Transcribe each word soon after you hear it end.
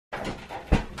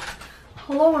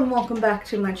Hello and welcome back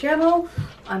to my channel.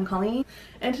 I'm Colleen,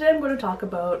 and today I'm going to talk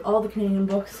about all the Canadian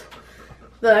books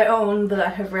that I own, that I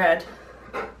have read,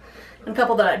 and a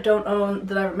couple that I don't own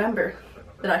that I remember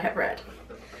that I have read.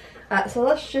 So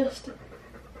let's just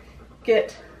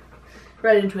get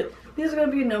right into it. These are going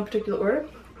to be in no particular order.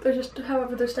 They're just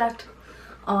however they're stacked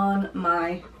on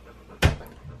my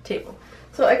table.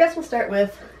 So I guess we'll start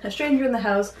with A Stranger in the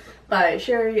House by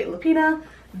Shari Lapena.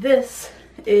 This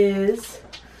is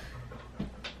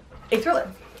a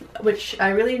thriller, which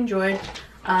I really enjoyed.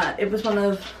 It was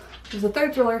the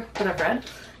third thriller that I've read,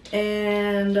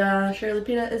 and Shari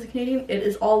Lapena is a Canadian. It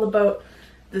is all about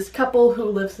this couple who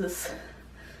lives this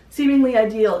seemingly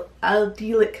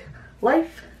idyllic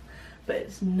life, but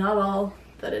it's not all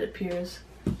that it appears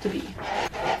to be.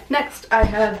 Next, I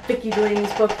have Vicki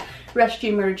Delany's book,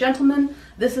 Rescue Murdered Gentleman.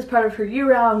 This is part of her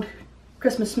year-round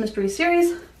Christmas mystery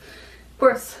series. Of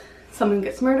course, someone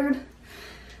gets murdered,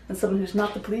 and someone who's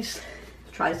not the police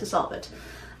tries to solve it.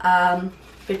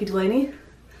 Vicki Delany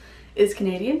is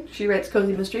Canadian. She writes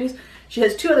cozy mysteries. She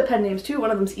has two other pen names too.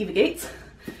 One of them is Eva Gates,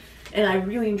 and I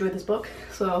really enjoyed this book,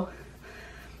 so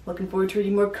looking forward to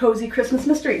reading more cozy Christmas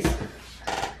mysteries.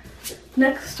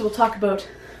 Next, we'll talk about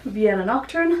Vienna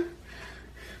Nocturne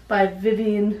by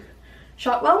Vivien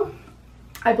Shotwell.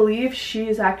 I believe she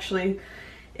is actually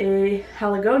a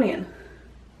Haligonian,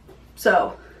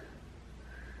 so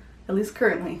at least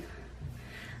currently.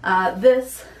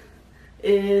 This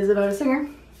is about a singer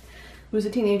who's a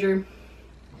teenager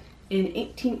in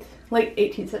late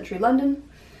 18th century London,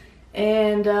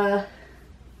 and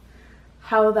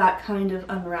how that kind of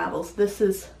unravels. This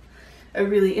is a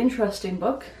really interesting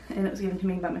book, and it was given to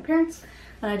me by my parents,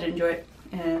 and I did enjoy it,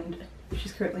 and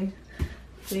she's currently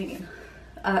Canadian.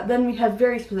 Then we have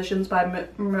Various Positions by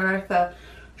Margaret.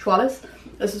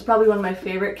 This is probably one of my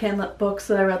favorite Canlit books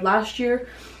that I read last year.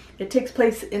 It takes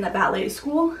place in a ballet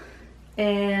school,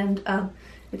 and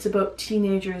it's about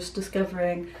teenagers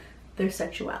discovering their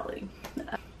sexuality.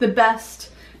 The best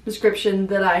description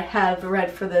that I have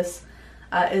read for this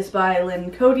is by Lynn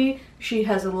Cody. She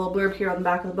has a little blurb here on the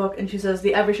back of the book, and she says,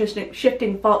 "The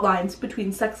ever-shifting fault lines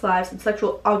between sex lives and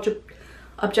sexual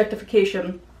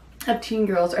objectification of teen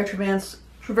girls are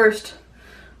traversed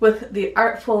with the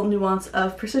artful nuance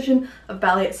of precision of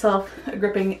ballet itself, a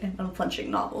gripping and unflinching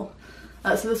novel."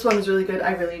 So this one is really good.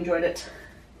 I really enjoyed it.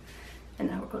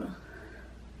 And now we're gonna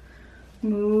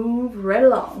move right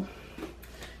along.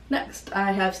 Next,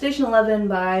 I have Station 11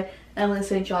 by Emily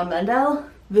St. John Mandel.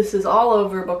 This is all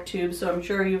over BookTube, so I'm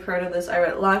sure you've heard of this. I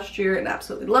read it last year and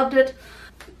absolutely loved it.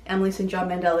 Emily St. John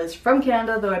Mandel is from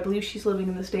Canada, though I believe she's living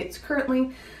in the States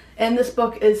currently. And this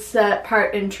book is set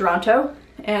part in Toronto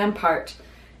and part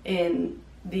in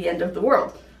the end of the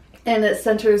world. And it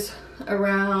centers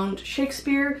around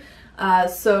Shakespeare.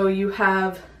 So you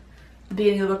have the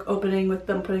beginning of the book opening with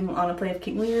them putting on a play of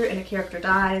King Lear, and a character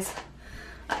dies.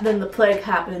 Then the plague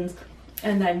happens,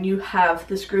 and then you have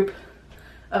this group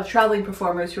of traveling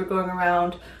performers who are going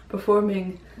around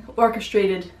performing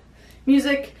orchestrated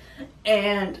music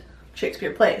and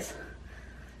Shakespeare plays.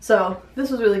 So this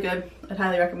was really good. I'd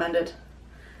highly recommend it.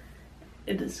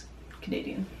 It is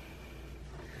Canadian.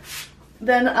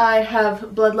 Then I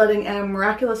have Bloodletting and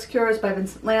Miraculous Cures by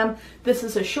Vincent Lam. This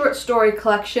is a short story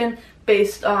collection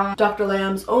based on Dr.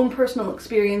 Lam's own personal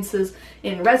experiences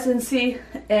in residency,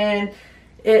 and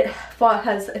it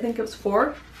has, I think it was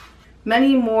 4,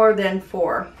 many more than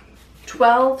 4,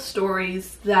 12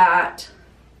 stories that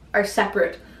are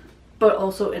separate but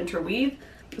also interweave.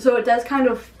 So it does kind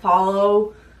of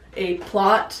follow a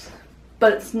plot,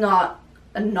 but it's not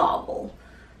a novel.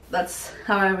 That's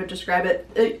how I would describe it.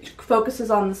 It focuses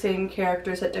on the same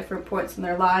characters at different points in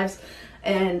their lives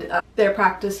and their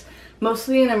practice,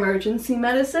 mostly in emergency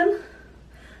medicine,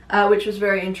 which was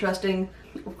very interesting.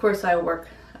 Of course, I work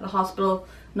at a hospital,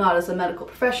 not as a medical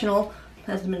professional,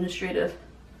 as an administrative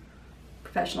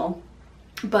professional,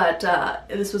 but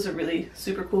this was a really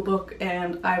super cool book,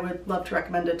 and I would love to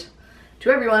recommend it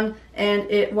to everyone. And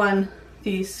it won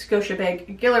the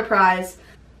Scotiabank Giller Prize,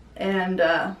 and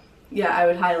yeah, I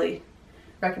would highly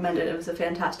recommend it. It was a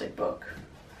fantastic book.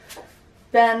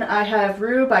 Then I have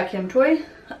Rue by Kim Thúy.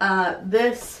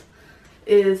 This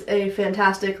is a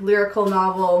fantastic lyrical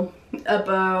novel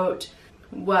about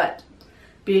what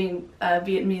being a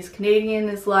Vietnamese Canadian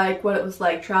is like, what it was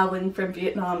like traveling from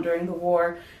Vietnam during the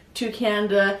war to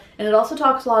Canada, and it also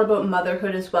talks a lot about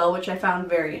motherhood as well, which I found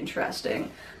very interesting.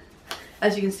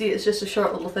 As you can see, it's just a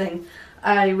short little thing.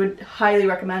 I would highly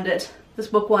recommend it. This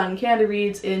book won Canada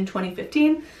Reads in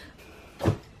 2015,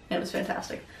 and it was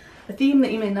fantastic. A theme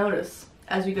that you may notice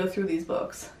as we go through these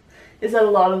books is that a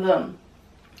lot of them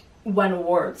won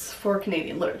awards for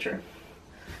Canadian literature.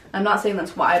 I'm not saying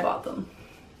that's why I bought them,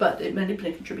 but it might have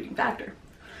been a contributing factor.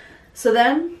 So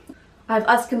then I have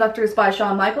Us Conductors by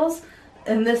Shawn Michaels,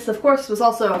 and this of course was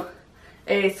also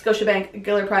a Scotiabank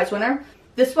Giller Prize winner.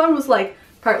 This one was like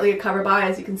partly a cover buy,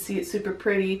 as you can see it's super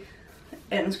pretty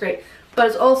and it's great, but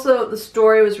it's also, the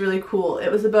story was really cool. It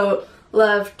was about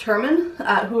Lev Terman,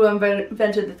 who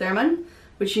invented the theremin,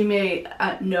 which you may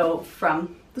know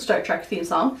from the Star Trek theme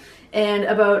song, and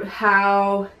about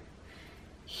how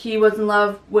he was in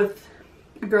love with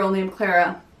a girl named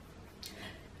Clara,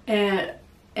 and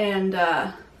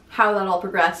how that all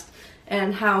progressed,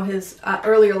 and how his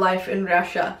earlier life in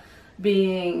Russia,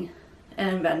 being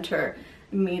an inventor,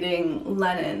 meeting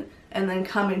Lenin, and then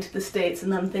coming to the States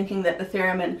and then thinking that the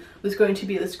theremin was going to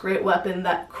be this great weapon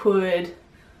that could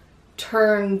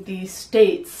turn the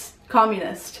States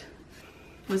communist,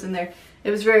 was in there.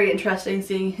 It was very interesting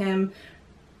seeing him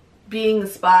being the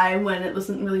spy when it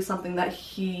wasn't really something that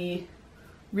he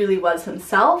really was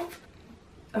himself.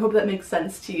 I hope that makes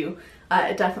sense to you.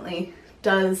 It definitely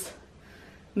does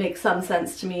make some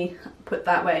sense to me, put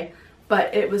that way,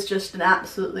 but it was just an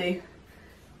absolutely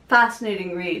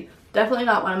fascinating read. Definitely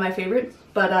not one of my favorites,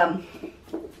 but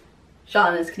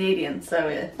Shawn is Canadian,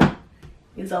 so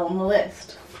he's on the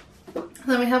list.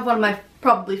 Then we have one of my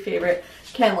probably favorite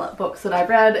Canlit books that I've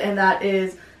read, and that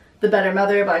is The Better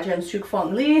Mother by Jen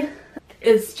Sookfong Lee.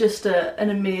 It's just an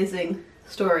amazing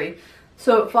story.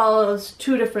 So it follows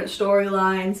two different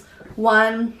storylines.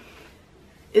 One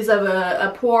is of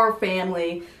a poor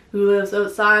family who lives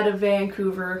outside of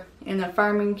Vancouver in a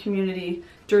farming community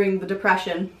during the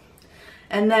Depression.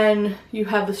 And then you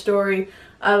have the story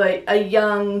of a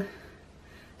young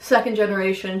second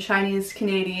generation Chinese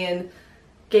Canadian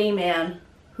gay man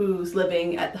who's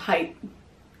living at the height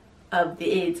of the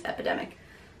AIDS epidemic.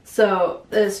 So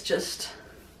it's just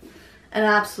an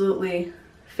absolutely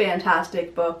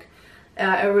fantastic book.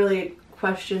 It really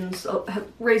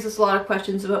raises a lot of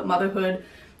questions about motherhood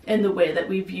and the way that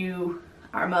we view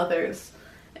our mothers,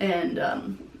 and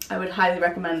I would highly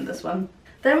recommend this one.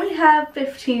 Then we have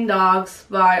 15 Dogs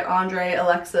by André,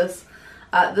 Alexis.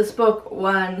 This book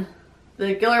won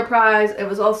the Giller Prize. It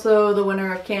was also the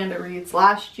winner of Canada Reads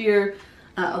last year,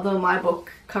 although my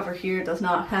book cover here does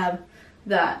not have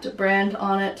that brand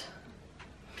on it.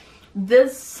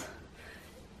 This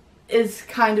is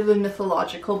kind of a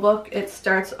mythological book. It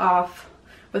starts off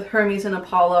with Hermes and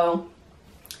Apollo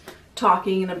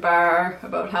talking in a bar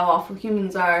about how awful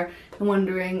humans are and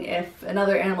wondering if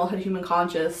another animal had human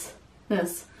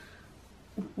consciousness,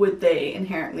 would they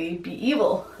inherently be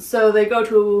evil? So they go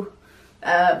to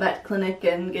a vet clinic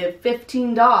and give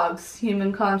 15 dogs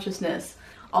human consciousness.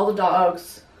 All the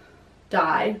dogs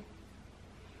die.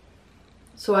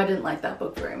 So I didn't like that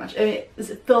book very much. I mean,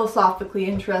 it's philosophically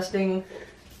interesting,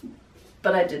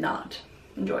 but I did not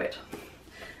enjoy it.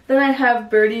 Then I have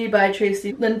Birdie by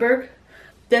Tracey Linberg.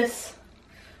 This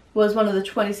was one of the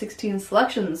 2016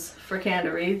 selections for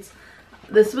Canada Reads.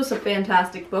 This was a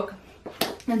fantastic book.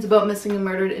 It's about missing and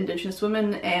murdered Indigenous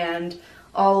women and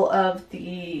all of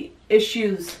the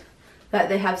issues that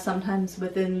they have sometimes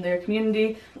within their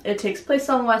community. It takes place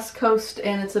on the West Coast,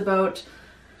 and it's about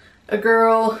a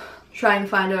girl trying to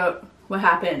find out what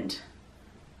happened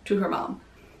to her mom.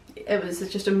 It's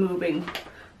just a moving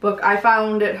book. I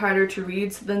found it harder to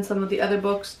read than some of the other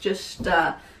books. Just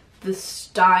the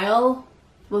style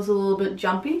was a little bit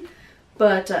jumpy,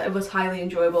 but it was highly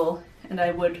enjoyable, and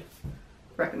I would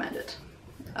recommend it.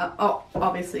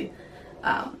 Obviously,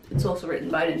 it's also written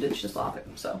by an Indigenous author,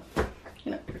 so,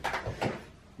 you know.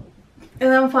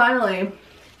 And then finally,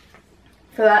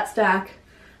 for that stack,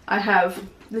 I have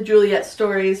the Juliet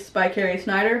stories by Carrie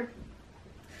Snyder.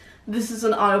 This is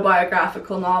an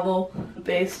autobiographical novel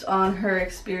based on her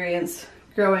experience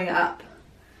growing up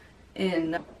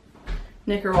in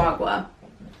Nicaragua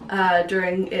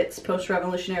during its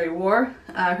post-revolutionary war.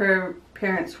 Her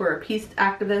parents were peace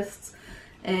activists,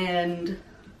 and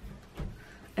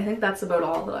I think that's about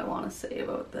all that I want to say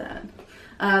about that.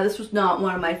 This was not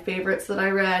one of my favorites that I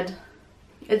read.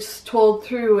 It's told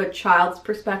through a child's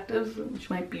perspective, which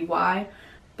might be why,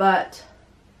 but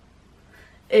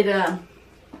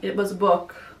it was a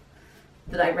book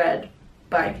that I read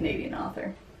by a Canadian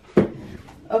author.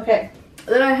 Okay,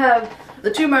 then I have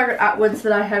the two Margaret Atwoods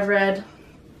that I have read.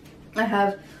 I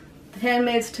have The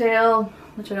Handmaid's Tale,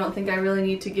 which I don't think I really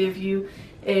need to give you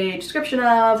a description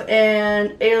of,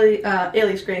 and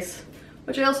Alias Grace,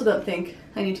 which I also don't think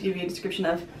I need to give you a description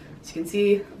of. As you can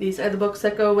see, these are the books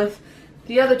that go with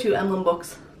the other two Emblem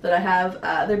books that I have.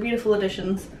 They're beautiful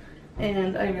editions,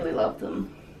 and I really love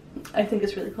them. I think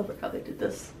it's really clever how they did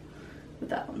this with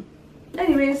that one.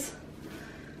 Anyways,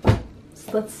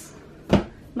 so that's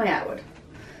my Atwood.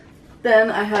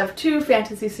 Then I have 2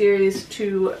 fantasy series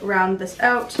to round this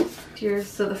out here.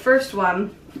 So the first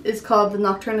one is called the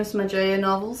Nocturne Magia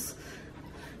novels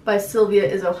by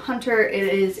Sylvia Izzo Hunter.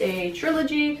 It is a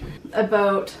trilogy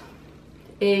about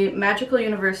a magical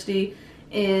university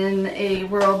in a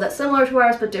world that's similar to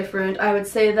ours but different. I would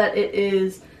say that it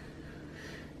is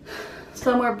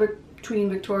somewhere between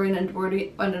Victorian and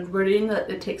Edwardian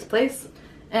that it takes place.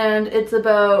 And it's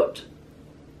about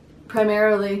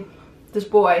primarily this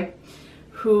boy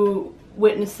who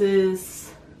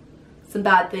witnesses some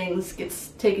bad things, gets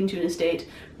taken to an estate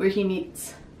where he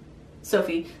meets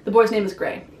Sophie. The boy's name is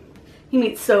Gray. He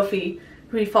meets Sophie,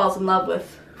 who he falls in love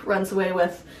with, runs away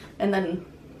with, and then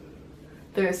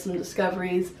there's some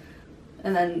discoveries,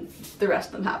 and then the rest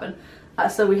of them happen.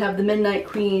 So we have the Midnight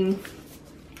Queen,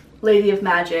 Lady of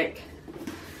Magic,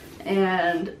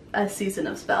 and A Season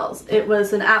of Spells. It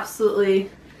was an absolutely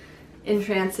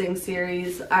entrancing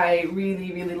series. I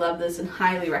really, really love this and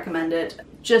highly recommend it.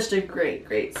 Just a great,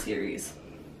 great series.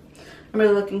 I'm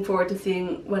really looking forward to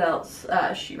seeing what else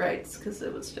she writes, because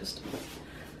it was just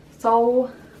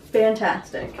so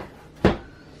fantastic.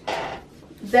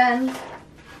 Then,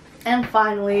 and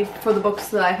finally, for the books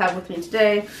that I have with me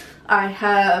today, I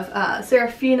have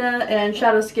Seraphina and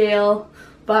Shadowscale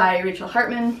by Rachel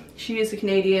Hartman. She is a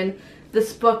Canadian.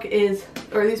 This book is,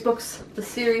 or these books, the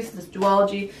series, this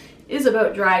duology, is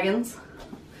about dragons.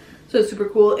 So it's super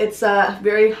cool. It's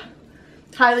very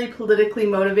highly politically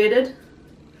motivated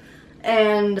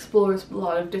and explores a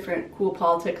lot of different cool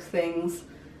politics things.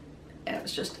 And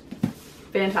it's just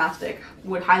fantastic.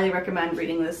 Would highly recommend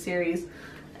reading this series.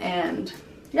 And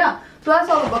yeah, so that's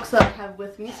all the books that I have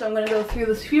with me. So I'm going to go through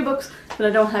this few books that I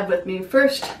don't have with me.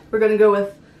 First, we're going to go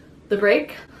with The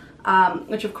Break,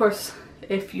 which of course,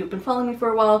 if you've been following me for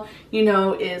a while, you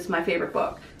know is my favorite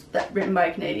book. That's written by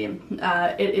a Canadian.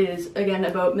 It is, again,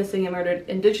 about missing and murdered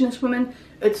Indigenous women.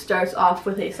 It starts off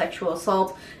with a sexual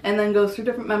assault and then goes through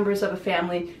different members of a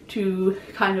family to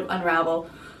kind of unravel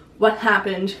what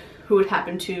happened, who it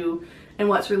happened to, and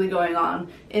what's really going on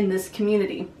in this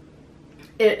community.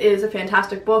 It is a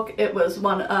fantastic book. It was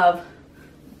one of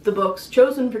the books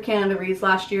chosen for Canada Reads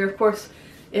last year. Of course,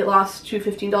 it lost to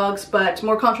 15 Dogs, but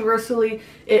more controversially,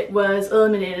 it was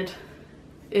eliminated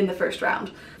in the first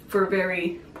round for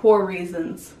very poor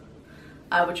reasons,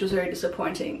 which was very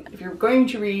disappointing. If you're going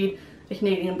to read a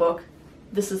Canadian book,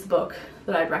 this is the book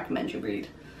that I'd recommend you read.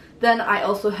 Then I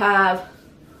also have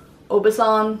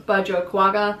Obasan by Jo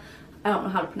Kawaga. I don't know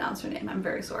how to pronounce her name, I'm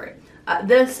very sorry.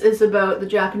 This is about the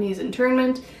Japanese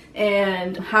internment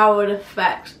and how it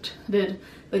affected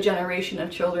the generation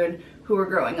of children who were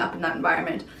growing up in that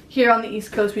environment. Here on the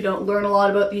East Coast, we don't learn a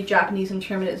lot about the Japanese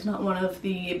internment. It's not one of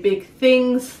the big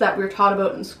things that we're taught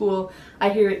about in school. I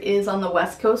hear it is on the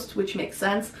West Coast, which makes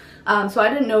sense. So I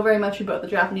didn't know very much about the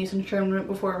Japanese internment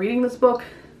before reading this book,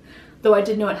 though I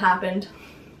did know it happened.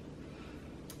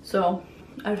 So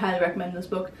I would highly recommend this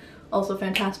book. Also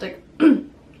fantastic.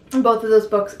 Both of those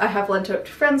books I have lent out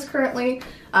to friends currently,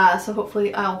 so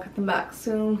hopefully I'll get them back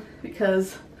soon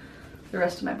because the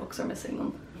rest of my books are missing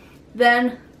them.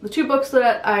 Then the 2 books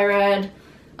that I read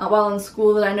while in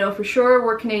school that I know for sure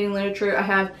were Canadian literature I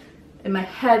have in my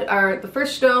head are The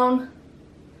First Stone,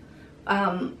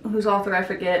 whose author I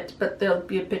forget, but there'll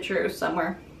be a picture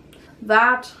somewhere.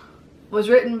 That was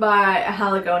written by a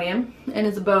Haligonian and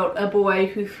is about a boy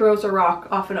who throws a rock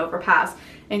off an overpass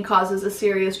and causes a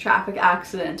serious traffic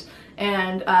accident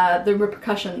and the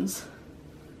repercussions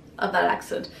of that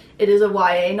accident. It is a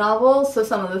YA novel, so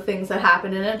some of the things that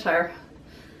happen in it are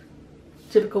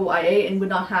typical YA and would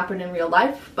not happen in real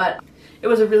life, but it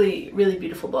was a really, really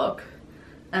beautiful book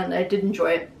and I did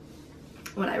enjoy it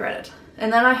when I read it.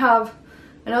 And then I have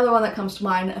another one that comes to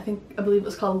mind. I believe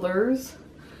it's called Lures.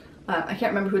 I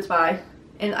can't remember who it's by,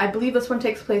 and I believe this one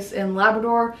takes place in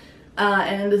Labrador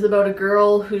and is about a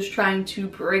girl who's trying to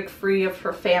break free of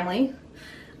her family,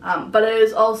 but it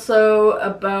is also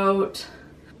about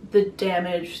the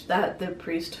damage that the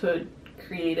priesthood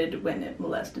created when it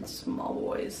molested small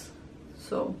boys.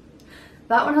 So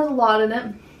that one has a lot in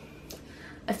it.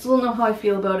 I still don't know how I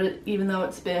feel about it, even though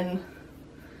it's been,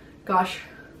 gosh,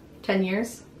 10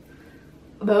 years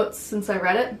about since I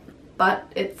read it,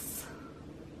 but it's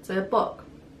a book.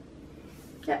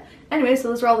 Yeah. Anyway, so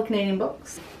those are all the Canadian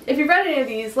books. If you've read any of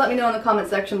these, let me know in the comment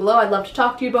section below. I'd love to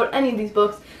talk to you about any of these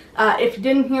books. If you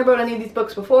didn't hear about any of these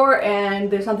books before and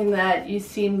there's something that you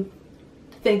seem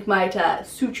to think might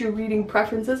suit your reading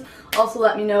preferences, also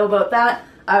let me know about that.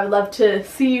 I would love to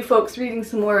see you folks reading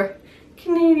some more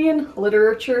Canadian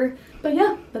literature. But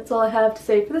yeah, that's all I have to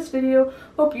say for this video.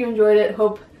 Hope you enjoyed it.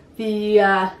 Hope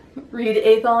the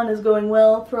Read-EH-Thon is going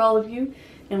well for all of you,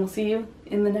 and we'll see you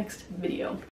in the next video.